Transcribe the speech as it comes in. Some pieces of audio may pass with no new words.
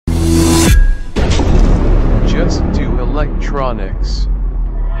electronics.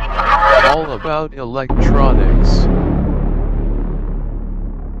 All about electronics.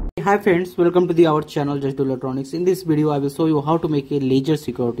 Hi friends, welcome to our channel Just Do Electronics. In this video I will show you how to make a laser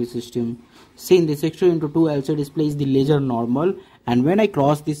security system. See, in the 16:2 LCD display is the laser normal, and when I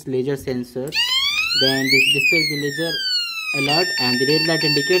cross this laser sensor, then this displays the laser alert and the red light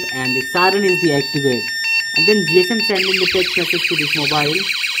indicate and the siren is the activate, and then GSM sending the text message to this mobile.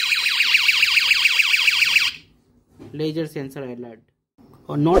 Laser sensor alert.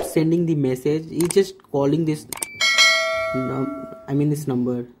 Or not sending the message, he's just calling this this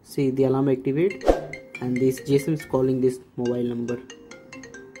number. See, the alarm activate and this GSM is calling this mobile number.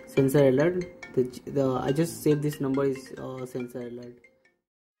 Sensor alert. I just saved this number is sensor alert.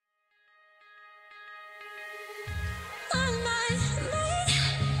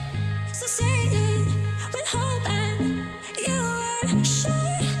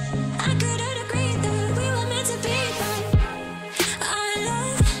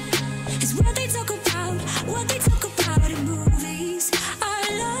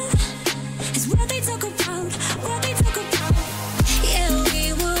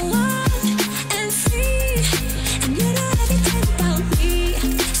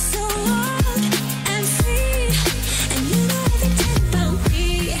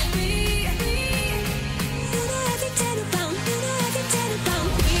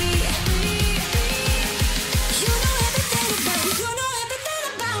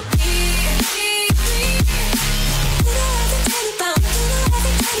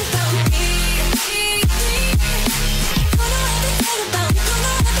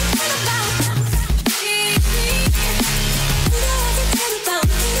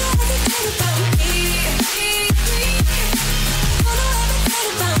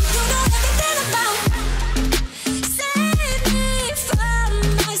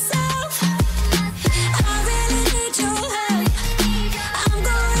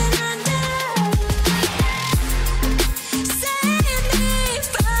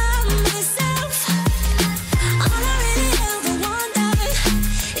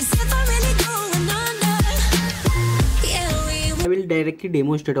 Directly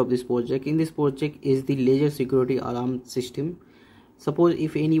demonstrate of this project. In this project is the laser security alarm system. Suppose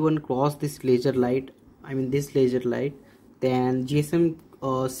if anyone cross this laser light, this laser light, then GSM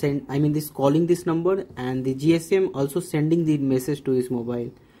calling this number, and the GSM also sending the message to this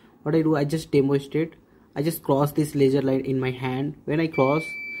mobile. What I do, I just demonstrate. I just cross this laser light in my hand. When I cross,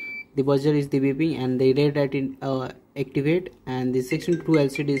 the buzzer is the beeping and the red light activate, and the 16:2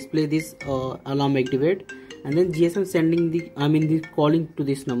 LCD display this alarm activate, and then GSM sending the calling to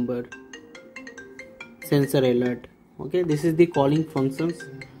this number, sensor alert. Okay, this is the calling functions.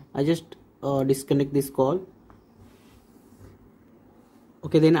 I just disconnect this call.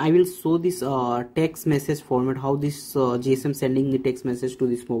 Okay, then I will show this text message format, how this GSM sending the text message to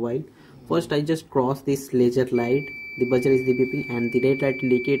this mobile. First, I just cross this laser light. The buzzer is the beeping and the red light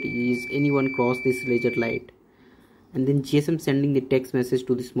indicate is anyone cross this laser light, and then GSM sending the text message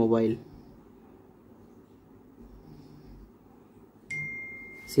to this mobile.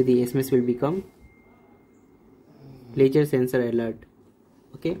 See, the SMS will become laser sensor alert.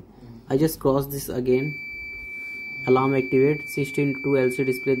 Okay, I just cross this again. Alarm activate, 16:2 LCD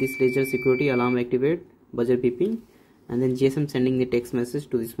display this laser security alarm activate, buzzer beeping, and then GSM sending the text message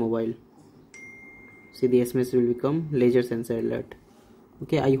to this mobile. See, the SMS will become laser sensor alert.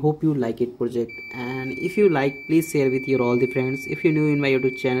 Okay, I hope you like it project, and if you like, please share with your all the friends. If you're new in my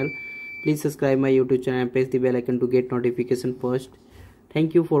YouTube channel, please subscribe my YouTube channel and press the bell icon to get notification first.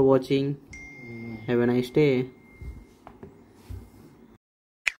 Thank you for watching. Have a nice day.